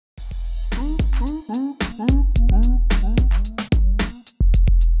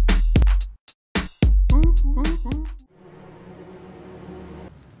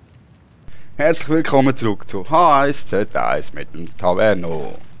Herzlich willkommen zurück zu H1Z1 mit dem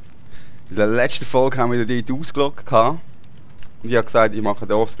Taverno. In der letzten Folge haben wir dort ausgeloggt und ich habe gesagt, ich mache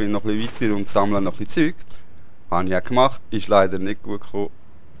den Offscreen noch ein bisschen weiter und sammle noch ein bisschen Zeug. Habe ich auch gemacht, ist leider nicht gut gekommen.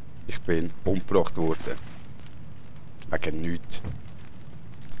 Ich bin umgebracht worden. Wegen nichts.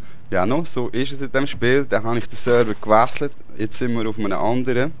 Ja, no, so ist es in diesem Spiel. Dann habe ich den Server gewechselt. Jetzt sind wir auf einem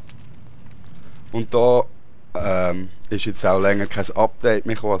anderen. Und da ist jetzt auch länger kein Update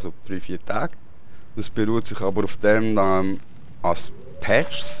mehr gekommen, also 3-4 Tage. Das beruht sich aber auf dem, als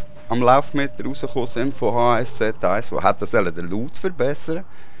Patches am Laufmeter rausgekommen sind von H1Z1, wo hat das den Loot verbessern.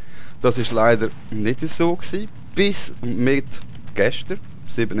 Das ist leider nicht so gewesen, bis mit gestern,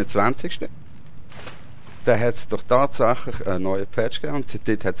 27. Da hat es doch tatsächlich einen neuen Patch gegeben und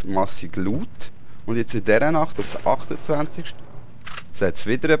seitdem hat es massig Loot. Und jetzt in dieser Nacht, auf der 28. hat es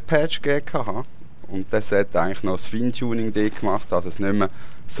wieder einen Patch gegeben. Und das hat eigentlich noch das Feintuning gemacht, also es nicht mehr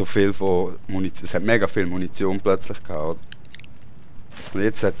so viel von Munition, es hat mega viel Munition plötzlich gehabt. Und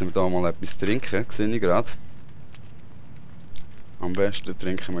jetzt sollten wir da mal etwas trinken, sehe ich gerade. Am besten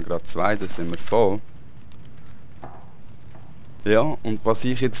trinken wir gerade 2, dann sind wir voll. Ja, und was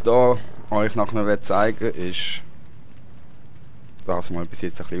ich jetzt da euch nachher zeigen will, ist, dass wir bis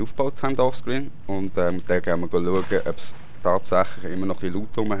jetzt ein bisschen aufgebaut haben offscreen. Und dann gehen wir schauen, ob es tatsächlich immer noch ein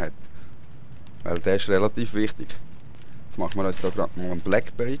Loot rum hat. Weil der ist relativ wichtig. Jetzt machen wir uns da gerade mal einen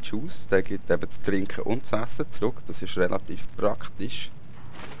Blackberry Juice. Der gibt eben das Trinken und das Essen zurück. Das ist relativ praktisch.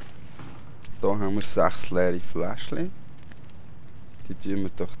 Da haben wir 6 leere Fläschchen. Die tun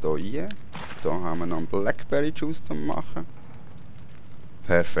wir doch hier rein. Da haben wir noch einen Blackberry Juice zum machen.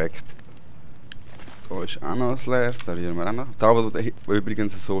 Perfekt. Da ist auch noch ein leeres. Da rühren wir auch noch. Da, wo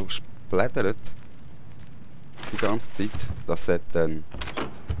übrigens so blättert. Die ganze Zeit. Das sollte ein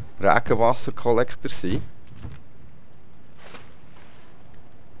Regenwasserkollektor sein.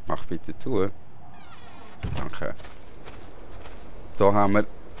 Mach bitte zu. Danke. Da haben wir,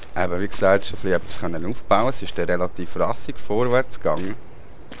 eben wie gesagt, schon ein bisschen etwas aufbauen. Es ist dann relativ rassig vorwärts gegangen,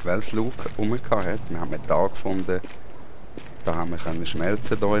 weil es Luke rum hat. Wir haben Metall gefunden. Da haben wir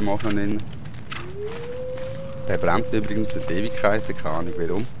schmelzen hier im Ofen drin. Der brennt übrigens seit Ewigkeiten, keine Ahnung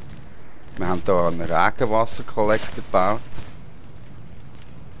warum. Wir haben hier einen Regenwasserkollektor gebaut,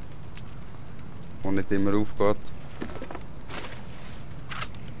 der nicht immer aufgeht.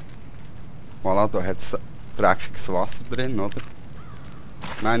 Voilà, da hat es dreckiges Wasser drin, oder?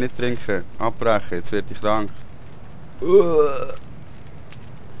 Nein, nicht trinken, abbrechen, jetzt werde ich krank.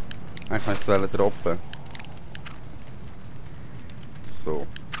 Ich kann jetzt droppen. So.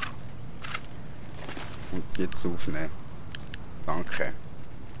 Und jetzt aufnehmen. Danke.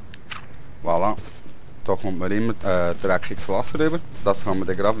 Voilà. Da kommt man immer dreckiges Wasser rüber. Das kann man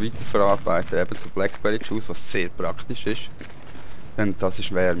dann gerade weiterverarbeiten, eben zu Blackberry Juice, was sehr praktisch ist. Denn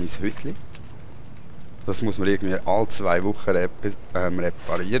das wäre mein Hütchen. Das muss man irgendwie alle 2 Wochen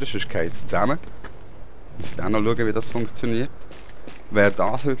reparieren, sonst geht es zusammen. Ich muss auch noch schauen, wie das funktioniert. Wer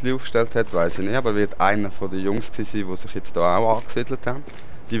das Hütchen aufgestellt hat, weiß ich nicht, aber wird einer von den Jungs sein, die sich jetzt hier auch angesiedelt haben.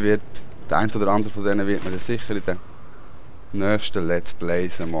 Der eine oder andere von denen wird man sicher in den nächsten Let's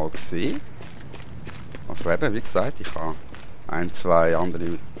Plays mal sehen. Also eben, wie gesagt, ich kann 1-2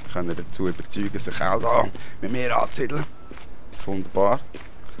 andere können dazu überzeugen, sich auch da mit mir anzusiedeln. Wunderbar.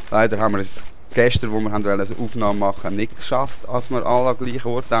 Leider haben wir es gestern, wo wir eine Aufnahme machen wollten, nicht geschafft, als wir alle am gleichen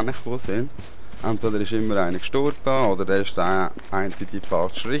Ort angekommen sind. Entweder ist immer einer gestorben oder der ist eine in die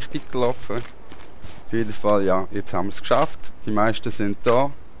falsche Richtung gelaufen. Auf jeden Fall, ja, jetzt haben wir es geschafft. Die meisten sind da.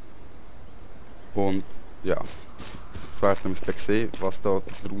 Und ja, jetzt werden wir es dann sehen, was da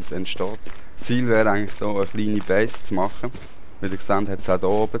daraus entsteht. Das Ziel wäre eigentlich hier eine kleine Base zu machen. Wie ihr gesehen habt, hat es auch hier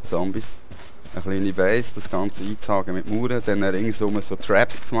oben Zombies. Eine kleine Base, das Ganze einzuhaken mit Mauern, dann ringsum so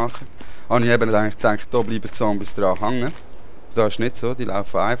Traps zu machen. Habe ich eben eigentlich gedacht, hier bleiben Zombies dran hängen. Das ist nicht so, die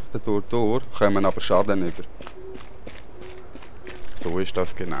laufen einfach durch, kommen aber Schaden über. So ist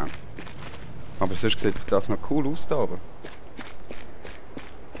das genau. Aber sonst sieht das noch cool aus da oben.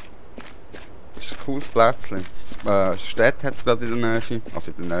 Das ist ein cooles Plätzchen. Städte hat es gerade in der Nähe,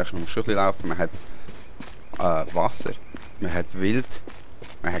 also in der Nähe, man muss schon ein bisschen laufen. Man hat Wasser, man hat Wild,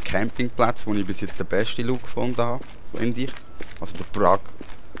 man hat Campingplätze, wo ich bis jetzt den besten Look gefunden habe, finde ich. Also der Prag,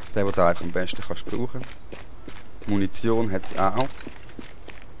 den du eigentlich am besten kannst brauchen. Munition hat es auch.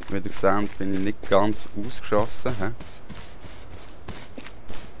 Wie ihr seht, bin ich nicht ganz ausgeschossen.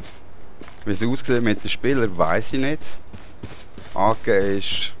 Wie es aussieht mit den Spielern, weiß ich nicht. Angegeben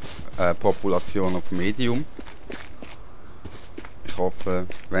ist Population auf Medium. Ich hoffe,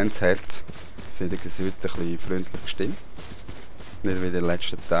 wenn es hat, sieht es heute ein bisschen freundlich gestimmt. Nicht wie in den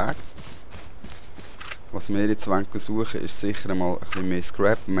letzten Tagen. Was wir jetzt suchen ist sicher mal ein bisschen mehr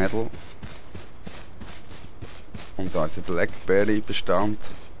Scrap Metal. Und unseren Blackberry-Bestand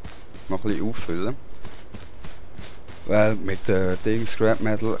noch ein bisschen auffüllen. Weil mit dem Scrap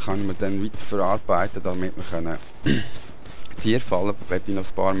Metal kann man dann weiter verarbeiten, damit wir können Tierfallen, wenn ich noch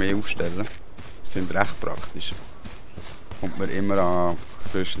ein paar mehr aufstellen, sind recht praktisch. Kommt man immer an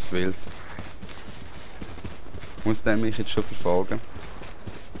frisches Wild. Muss der mich jetzt schon verfolgen?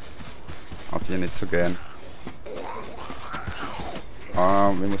 Hat die nicht so gern.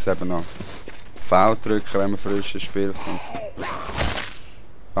 Ah, wir müssen eben noch V drücken, wenn man frisches Spiel kommt.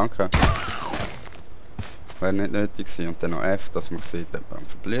 Danke. Wäre nicht nötig gewesen. Und dann noch F, dass man sieht, ob man am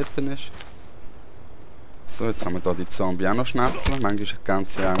Verblüten ist. So, jetzt haben wir hier die Zombie auch noch schnetzeln. Manchmal ist das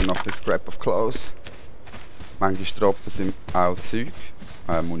Ganze auch noch ein Scrap of Clothes. Manchmal Tropfen sind auch Zeug.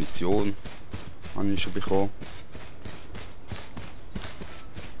 Munition habe ich schon bekommen.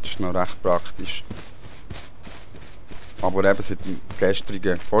 Das ist noch recht praktisch. Aber eben seit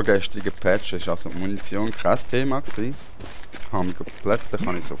dem vorgestrigen Patch ist also Munition kein Thema gewesen. Plötzlich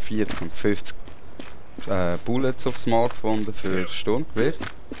habe ich so 40 und 50 Bullets aufs Mal gefunden für Sturmgewehr.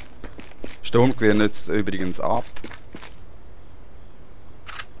 Sturmgewehr nützt übrigens ab.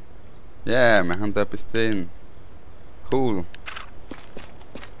 Yeah, wir haben da etwas drin. Cool.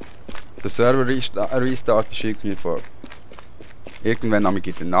 Der Server Restart ist irgendwie vor. Irgendwann in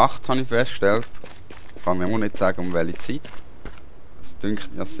der Nacht habe ich festgestellt. Kann mir auch nicht sagen, um welche Zeit. Es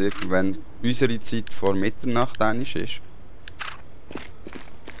dünkt mir, dass irgendwann unsere Zeit vor Mitternacht ist.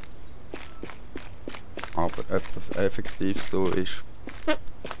 Aber ob das effektiv so ist,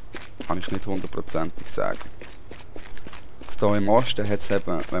 kann ich nicht hundertprozentig sagen. Jetzt hier im Osten hat es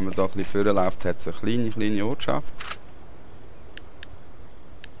eben, wenn man da ein bisschen vorläuft, hat es eine kleine Ortschaft.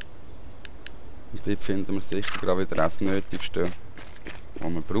 Und dort finden wir sicher gerade wieder das Nötigste, was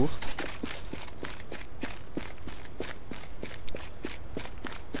man braucht.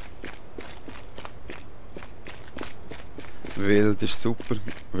 Wild ist super.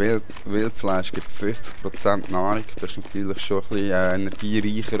 Wildfleisch gibt 50% Nahrung. Das ist natürlich schon ein bisschen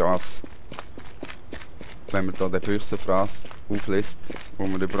energiereicher als wenn man hier den Büchsenfraß aufliest,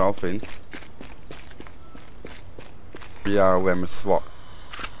 den man überall findet. Ja, auch wenn man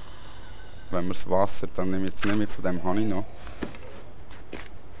das Wasser, dann nehme ich jetzt nicht mehr von dem Honey noch.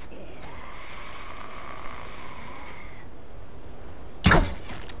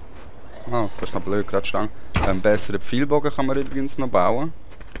 Oh, das ist noch blöd gerade stehen. Einen besseren Pfeilbogen kann man übrigens noch bauen.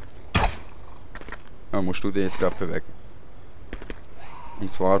 Ja, musst du dich jetzt gerade bewegen.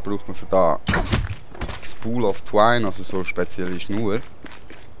 Und zwar braucht man für da Spool of Twine, also so spezielle Schnur.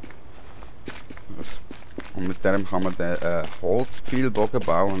 Und mit dem kann man den Holzpfeilbogen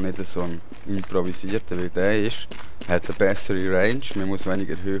bauen und nicht so einen improvisierten, wie der ist. Hat eine bessere Range, man muss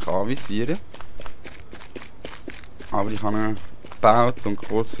weniger hoch anvisieren. Aber ich habe ihn gebaut und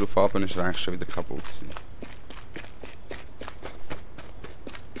kurz darauf ab ist er eigentlich schon wieder kaputt gewesen.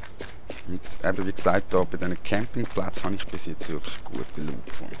 Und eben wie gesagt, hier bei diesen Campingplätzen habe ich bis jetzt wirklich gute Loot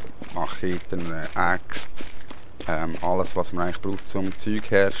gefunden. Macheten, Axt, alles was man eigentlich braucht zum Zeug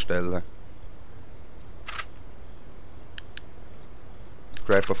herstellen.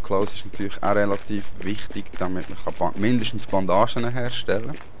 Scrap of Clothes ist natürlich auch relativ wichtig, damit man mindestens Bandagen herstellen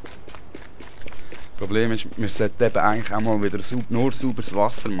kann. Das Problem ist, wir sollten eben eigentlich auch mal wieder nur sauberes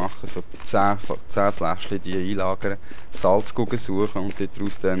Wasser machen, so 10 Fläschchen die einlagern, Salzguggen suchen und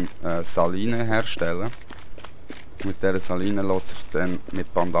daraus dann Saline herstellen. Mit dieser Saline lässt sich dann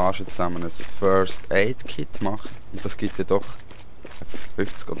mit Bandagen zusammen ein First Aid Kit machen und das gibt dann doch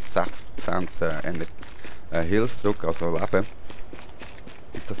 50 oder 60% Hilfsdruck, also Leben.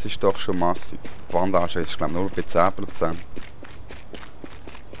 Und das ist doch schon massiv. Die Bandage ist glaube ich nur bei 10%.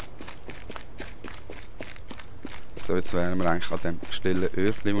 So, jetzt wären wir eigentlich an dem stillen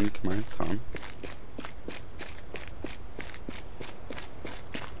Örtchen, das ich gemeint habe.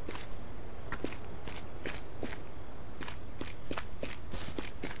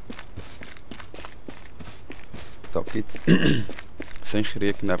 Da gibt es sicher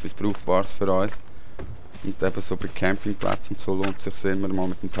irgendetwas Brauchbares für uns. Und eben so bei Campingplätzen und so lohnt es sich immer mal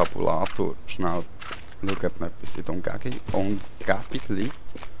mit dem Tabulator schnell schauen, ob noch etwas in der Umgebung liegt.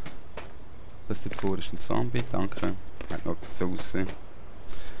 Das davor ist ein Zombie, danke. Hat noch so ausgesehen.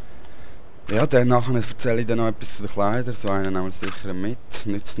 Ja, dann nachher erzähle ich dann noch etwas zu den Kleidern. So einen nehmen wir sicher mit.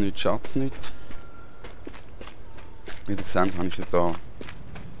 Nützt nichts, schatz nichts. Wie ihr seht, habe ich hier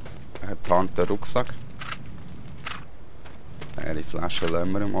einen getarnten Rucksack. Leere Flaschen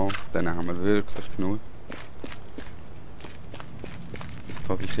lassen wir mal, dann haben wir wirklich genug.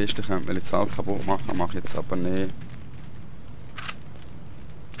 So, die Kiste könnte man jetzt auch kaputt machen, mache ich jetzt aber nicht.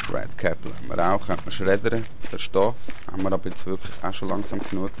 Red Cap haben wir auch, könnte man schreddern, der Stoff. Haben wir aber jetzt wirklich auch schon langsam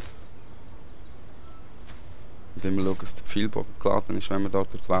genug. Und immer schauen, dass der Pfeilbogen geladen ist, wenn man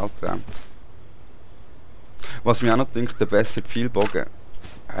dort durch die Welt rennt. Was mir auch noch denkt, der bessere Pfeilbogen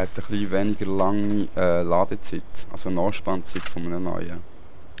hat ein bisschen weniger lange Ladezeit, also Nachspannzeit von einem neuen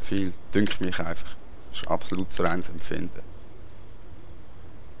Pfeil. Dünkt mich einfach. Das ist absolut so reines Empfinden.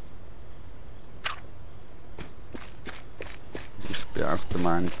 Ich bin auch der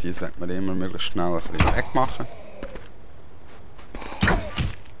Meinung, die sollte man immer möglichst schnell ein bisschen wegmachen.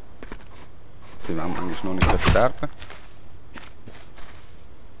 Sie wollen eigentlich noch nicht versterben.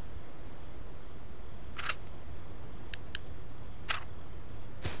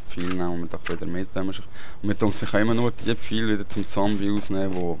 Viel nehmen wir doch wieder mit, wenn wir schon... Und wir tun es immer nur die Pfeile wieder zum Zombie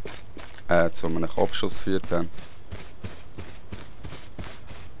ausnehmen, die zu einem Kopfschuss geführt haben.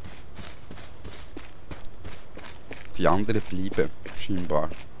 Die anderen bleiben, scheinbar.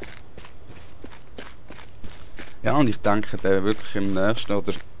 Ja, und ich denke, der wirklich im nächsten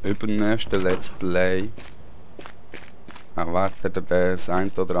oder übernächsten Let's Play auch wird er das ein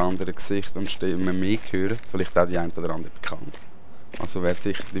oder andere Gesicht und Stimme mehr hören, vielleicht auch die ein oder andere bekannt. Also wer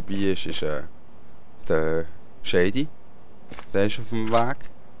sicher dabei ist, ist der Shady. Der ist auf dem Weg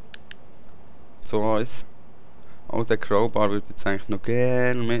zu uns. Oh, der Crowbar würde ich jetzt eigentlich noch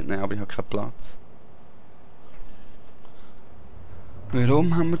gerne mitnehmen, aber ich habe keinen Platz.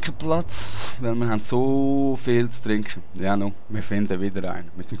 Warum haben wir keinen Platz? Weil wir haben so viel zu trinken. Ja, no, wir finden wieder einen.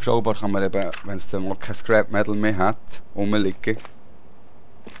 Mit dem Crowbar kann man eben, wenn es dann mal kein Scrap Metal mehr hat, rumliegen,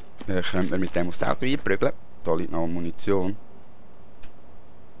 dann könnte man mit dem aufs Auto einprügeln. Da liegt noch Munition.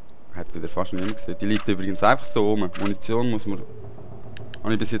 Hat wieder fast niemand gesehen. Die liegt übrigens einfach so rum. Munition muss man...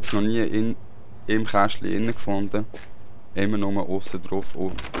 Habe ich bis jetzt noch nie im Kästchen innen gefunden. Immer nur aussen drauf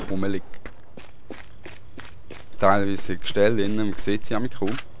rumliegt. Teilweise Gestelle innen, man sieht sie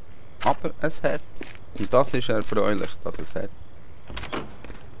kaum. Aber es hat. Und das ist erfreulich, dass es hat.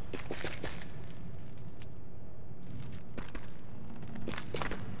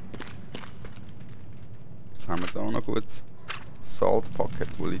 Jetzt haben wir da noch gut. Salt Pocket,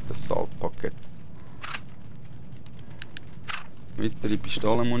 wo liegt das Salt Pocket? Weitere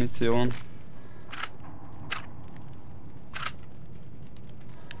Pistolenmunition.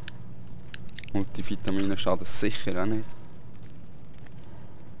 Multivitamine schaden sicher auch nicht.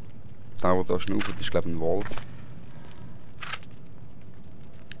 Der hier schnauft, ist glaube ich ein Wolf.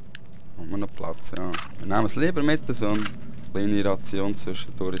 Haben wir noch Platz, ja. Wir nehmen es lieber mit, so eine kleine Ration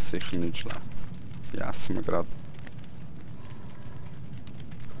zwischendurch ist sicher nicht schlecht. Die essen wir gerade.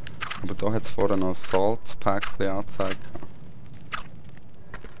 Aber da hat es vorher noch ein Salzpack angezeigt.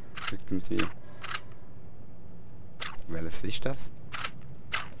 Irgendwie. Welches ist das?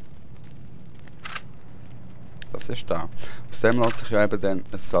 Das ist da. Aus dem lässt sich ja eben dann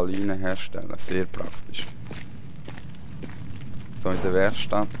eine Saline herstellen. Sehr praktisch. Hier in der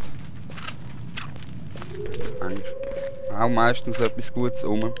Werkstatt. Jetzt eigentlich auch meistens etwas Gutes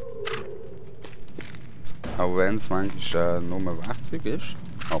rum. Auch wenn es manchmal nur ein Werkzeug ist.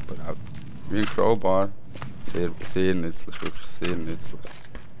 Aber auch wie ein Crowbar. Sehr, sehr nützlich, wirklich sehr nützlich.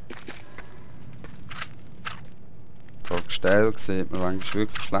 So Gestell sieht man manchmal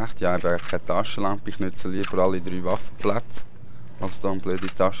wirklich schlecht. Ja, ich habe keine Taschenlampe. Ich nutze lieber alle 3 Waffenplätze, als da eine blöde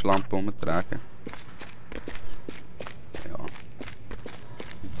Taschenlampe rumtragen. Ja. Und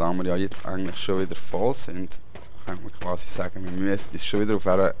da wir ja jetzt eigentlich schon wieder voll sind, kann man quasi sagen, wir müssen uns schon wieder auf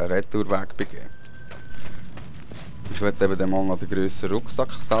einen Retourweg begeben. Ich werde eben dann mal noch den grösseren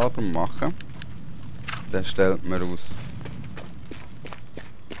Rucksack selber machen. Den stellt man aus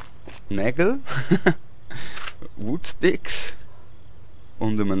Nägeln, Woodsticks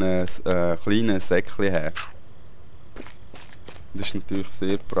und einem kleinen Säckchen her. Das ist natürlich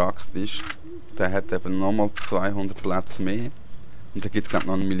sehr praktisch. Der hat eben nochmal 200 Plätze mehr. Und da gibt es glaube ich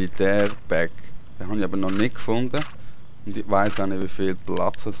noch einen Militärbag. Den habe ich aber noch nicht gefunden. Und ich weiss auch nicht, wie viel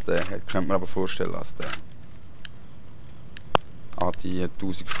Platz es der hat. Könnte mir aber vorstellen, dass der an die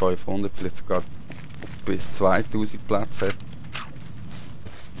 1500, vielleicht sogar bis 2000 Plätze hat.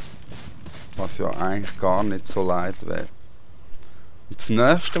 Was ja eigentlich gar nicht so leid wäre. Und das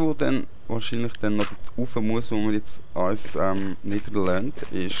nächste, was dann wahrscheinlich dann noch rauf muss, wo wir jetzt uns niederlassen,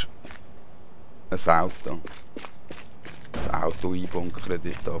 ist ein Auto. Ein Auto einbunkern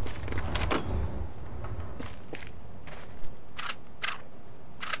dort oben.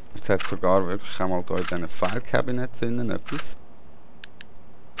 Jetzt hat es sogar wirklich einmal hier in diesen File-Cabinets etwas.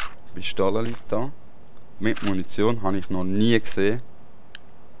 Pistole liegt da. Mit Munition habe ich noch nie gesehen.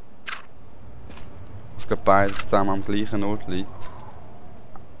 Dass gerade beides zusammen am gleichen Ort liegt.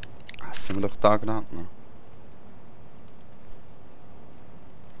 essen wir doch da gerade noch.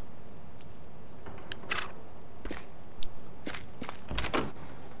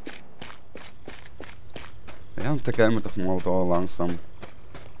 Ja, und dann gehen wir doch mal da langsam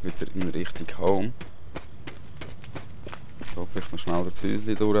wieder in Richtung Home. So, vielleicht noch schnell durchs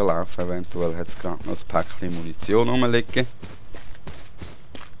Häuschen durchlaufen. Eventuell hat es gerade noch ein Päckchen Munition rumliegen.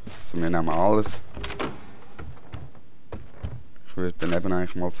 Also wir nehmen alles. Ich würde dann eben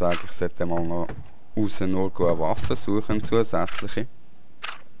eigentlich mal sagen, ich sollte mal noch raus nur eine Waffe suchen, zusätzliche.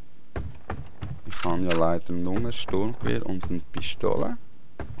 Ich habe ja leider nur ein Sturmgewehr und eine Pistole.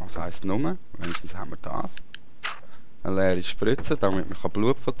 Was heisst nur? Wenigstens haben wir das. Eine leere Spritze, damit man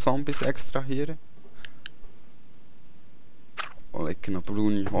Blut von Zombies extrahieren kann. Und liegen noch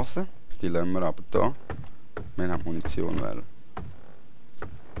braune Hosen. Die lassen wir aber da. Wir haben Munition wählen.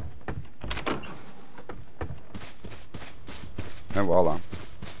 Ja, voilà.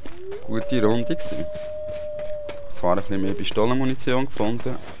 Gute Runde gewesen. Zwar ein bisschen mehr Pistolenmunition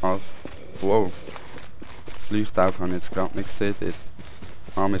gefunden als... Wow. Das Leuchtauge habe ich jetzt gerade nicht gesehen dort.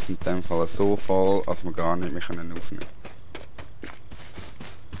 Ah, wir sind in dem Fall so voll, als wir gar nicht mehr aufnehmen können.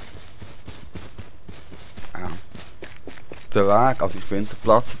 Ja. Der Weg, also ich finde der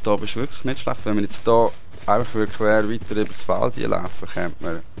Platz da oben ist wirklich nicht schlecht. Wenn wir jetzt hier einfach quer weiter über das Feld laufen, kommt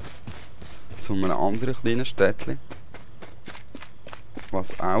man zu einem anderen kleinen Städtchen.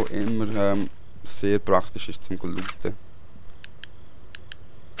 Was auch immer sehr praktisch ist zum Looten.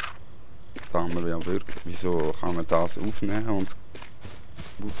 Da haben wir ja wirklich, wieso kann man das aufnehmen und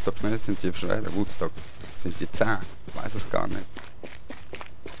Woodstock nicht, sind die verschwunden? Woodstock, sind die 10? Ich weiß es gar nicht.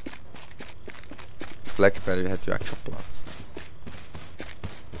 Das Blackberry hat ja auch keinen Platz.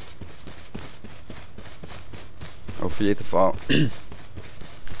 Auf jeden Fall.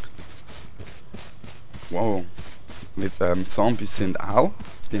 Wow. Mit Zombies sind auch.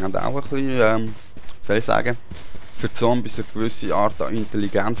 Die haben auch ein bisschen, wie soll ich sagen, für Zombies eine gewisse Art an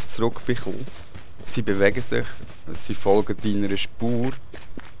Intelligenz zurückbekommen. Sie bewegen sich, sie folgen deiner Spur.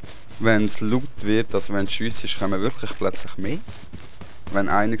 Wenn es laut wird, also wenn es Schüsse ist, kommen wirklich plötzlich mehr. Wenn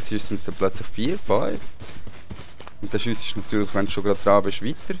einer ist, sind es dann plötzlich 4, 5. Und der Schuss ist natürlich, wenn du schon gerade dran bist,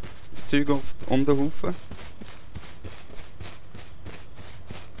 weiter das Zeug um den Haufen.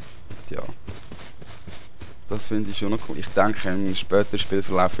 Ja. Das finde ich schon noch cool. Ich denke, im späteren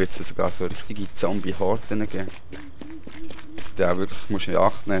Spielverlauf wird es sogar so richtige Zombie-Horten geben. Da wirklich musst du in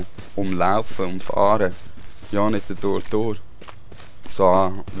Acht nehmen, umlaufen, umfahren. Ja, nicht durch.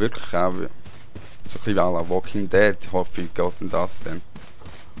 So wirklich auch so ein bisschen à la Walking Dead, hoffe ich, geht denn das dann.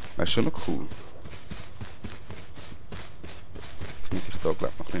 Wäre schon noch cool. Jetzt muss ich da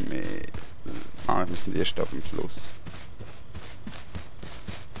glaube noch ein bisschen mehr... Ah, wir sind erst ab dem Fluss.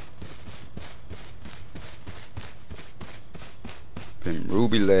 Beim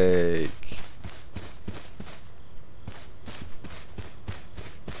Ruby Lake.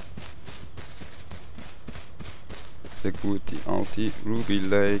 Der gute alte Ruby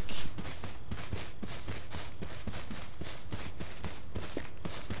Lake.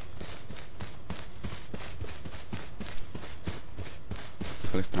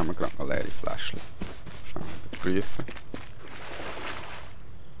 Vielleicht haben wir gerade noch leere Fläschchen. Schnell überprüfen.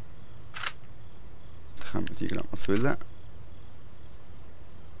 Dann können wir die gerade noch füllen.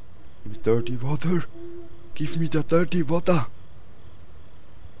 Mit Dirty Water. Give me the Dirty Water.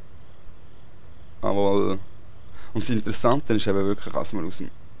 Jawohl. Und das Interessante ist eben wirklich, dass man aus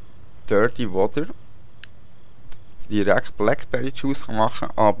dem Dirty Water direkt Blackberry Juice machen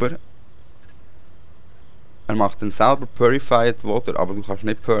kann, aber er macht dann selber Purified Water, aber du kannst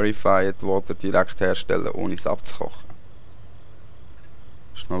nicht Purified Water direkt herstellen, ohne es abzukochen.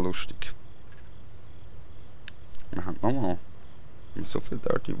 Das ist noch lustig. Wir haben nochmal so viel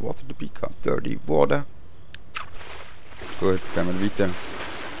Dirty Water dabei gehabt. Dirty Water. Gut, gehen wir weiter.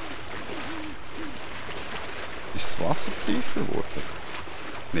 Ist das Wasser tiefer geworden?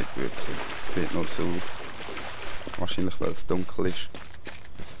 Nicht wirklich. Sieht nur so aus. Wahrscheinlich weil es dunkel ist.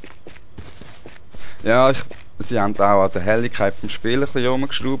 Ja, sie haben auch an der Helligkeit vom Spiel ein bisschen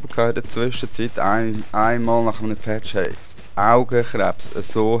rumgeschraubt in der Zwischenzeit. Einmal nach einem Patch, hey, Augenkrebs,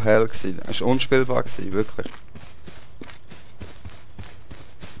 so hell gewesen. Es war unspielbar gewesen, wirklich.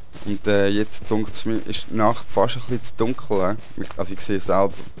 Und jetzt dunkelt's mir, ist die Nacht fast ein bisschen zu dunkel. Also ich sehe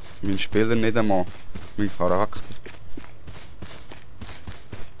selber meinen Spieler nicht einmal, meinen Charakter.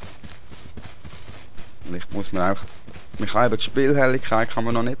 Vielleicht muss man einfach... Man kann eben die Spielhelligkeit kann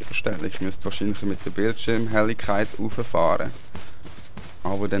man noch nicht verstellen. Ich müsste wahrscheinlich mit der Bildschirmhelligkeit rauffahren.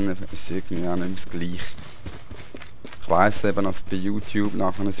 Aber dann ist es irgendwie auch nicht mehr das Gleiche. Ich weiss eben, dass bei YouTube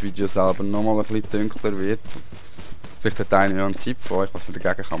nachher ein Video selber nochmal ein bisschen dunkler wird. Vielleicht hat einer ja einen Tipp für euch, was man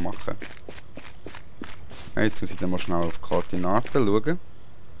dagegen machen kann. Jetzt muss ich dann mal schnell auf die Koordinaten schauen.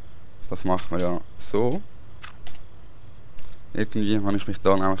 Das machen wir ja so. Irgendwie habe ich mich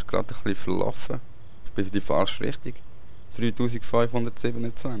da nämlich gerade ein bisschen verlaufen. Ich bin in die falsche Richtung.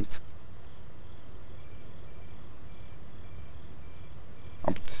 3527.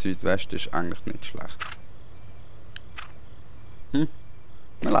 Aber der Südwest ist eigentlich nicht schlecht. Wir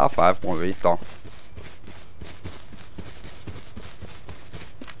laufen einfach mal weiter.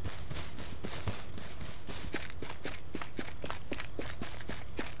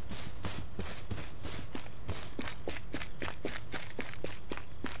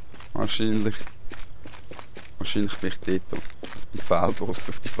 Wahrscheinlich bin ich dort auf dem Feld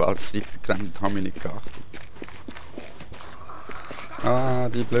auf die falsche Seite gerannt und habe mich nicht geachtet. Ah,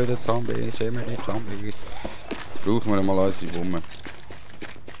 die blöden Zombies, immer die Zombies. Jetzt brauchen wir mal unsere Wumme.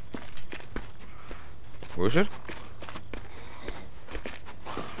 Wo ist er?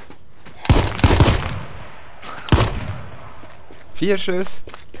 Vier Schüsse.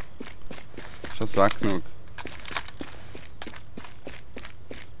 Ist das weg genug?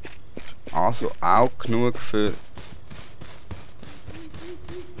 Also auch genug für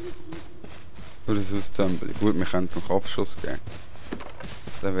das Auszümbeln. Gut, wir könnten einen Kopfschuss geben.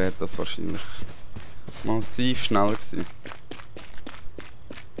 Dann wäre das wahrscheinlich massiv schneller gewesen.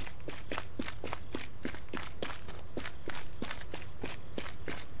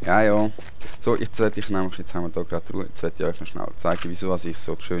 Ja. So, jetzt haben wir da gerade Ruhe, jetzt werde ich euch noch schnell zeigen, wieso ich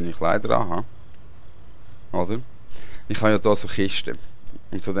so schöne Kleider habe. Oder? Ich habe ja hier so Kisten.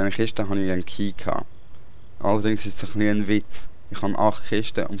 Und zu diesen Kisten habe ich einen Key gehabt. Allerdings ist es ein bisschen ein Witz. Ich habe 8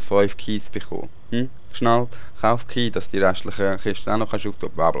 Kisten und 5 Keys bekommen. Schnell, kauf Key, dass die restlichen Kisten auch noch auftun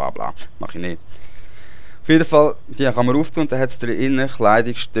kannst. Bla bla bla. Mach ich nicht. Auf jeden Fall, die kann man auftun und dann hat es drinnen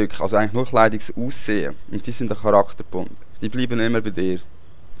Kleidungsstücke, also eigentlich nur Kleidungsaussehen. Und die sind ein Charakterpunkt. Die bleiben immer bei dir.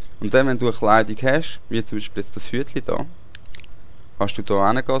 Und dann, wenn du eine Kleidung hast, wie zum Beispiel jetzt das Hütchen hier, kannst du hier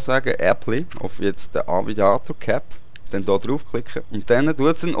hingehen und sagen, Apply, auf jetzt den Aviator Cap, dann hier draufklicken und dann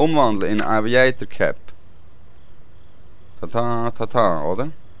tut es ihn umwandeln in Aviator Cap. Tata, oder?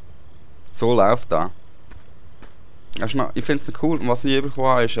 So läuft das. Ich finde es cool. Und was ich bekommen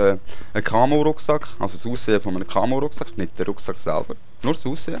habe, ist ein Camo-Rucksack. Also das Aussehen von einem Camo-Rucksack, nicht der Rucksack selber. Nur das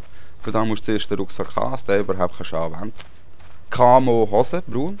Aussehen. Für dann musst du zuerst den Rucksack haben, dass du den überhaupt anwenden kannst. Camo-Hose,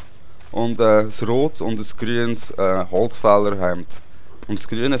 braun. Und ein rotes und ein grünes Holzfällerhemd. Und das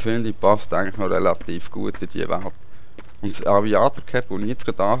grüne, finde ich, passt eigentlich noch relativ gut in die Welt. Und das Aviator Cap, das ich jetzt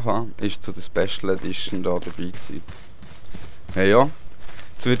gerade habe, ist zu der Special Edition da dabei gewesen. Ja.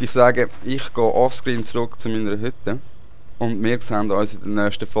 Jetzt würde ich sagen, ich gehe offscreen zurück zu meiner Hütte. Und wir sehen uns in der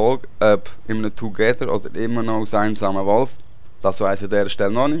nächsten Folge, ob in einem Together oder immer noch aus einsamen Wolf. Das weiss ich an dieser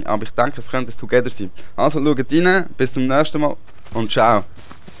Stelle noch nicht, aber ich denke, es könnte ein Together sein. Also schaut rein, bis zum nächsten Mal und ciao.